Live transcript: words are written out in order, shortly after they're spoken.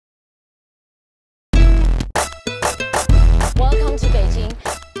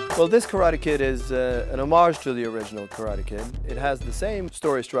Well, this Karate Kid is an homage to the original Karate Kid. It has the same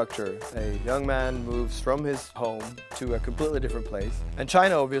story structure. A young man moves from his home to a completely different place. And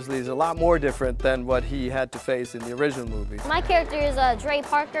China, obviously, is a lot more different than what he had to face in the original movie. My character is Dre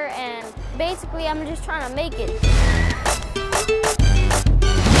Parker, and basically I'm just trying to make it.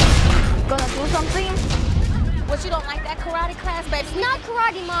 Gonna do something? What, you don't like that karate class, baby? It's not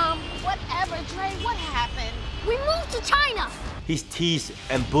karate, Mom. Whatever, Dre, what happened? We moved to China. He's teased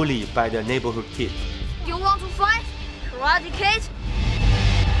and bullied by the neighborhood kid. You want to fight? Karate Kid?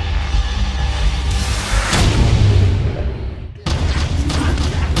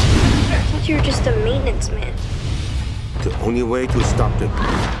 I thought you were just a maintenance man. The only way to stop them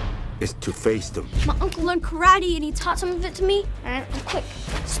is to face them. My uncle learned karate and he taught some of it to me. And I'm quick.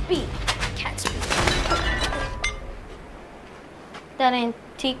 Speed. Cat speed. That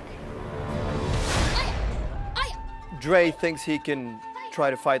antique. Dre thinks he can try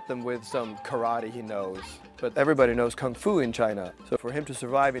to fight them with some karate he knows, but everybody knows Kung Fu in China. So for him to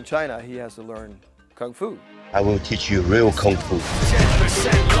survive in China, he has to learn Kung Fu. I will teach you real Kung Fu.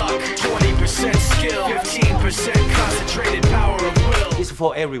 10% luck, 20% skill, 15% concentrated power of will. It's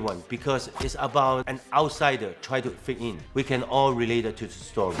for everyone because it's about an outsider trying to fit in. We can all relate to the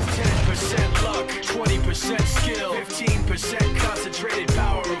story. 10% luck, 20% skill, 15% concentrated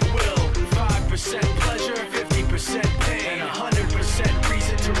power of will, 5% pleasure, 50% pain, and 100%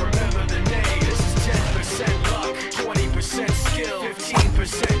 reason to remember the name. This is 10% luck, 20% skill,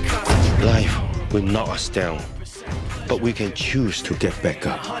 15% concentrated. Life will knock us down, but we can choose to get back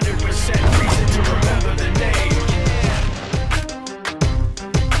up. 100% reason to remember the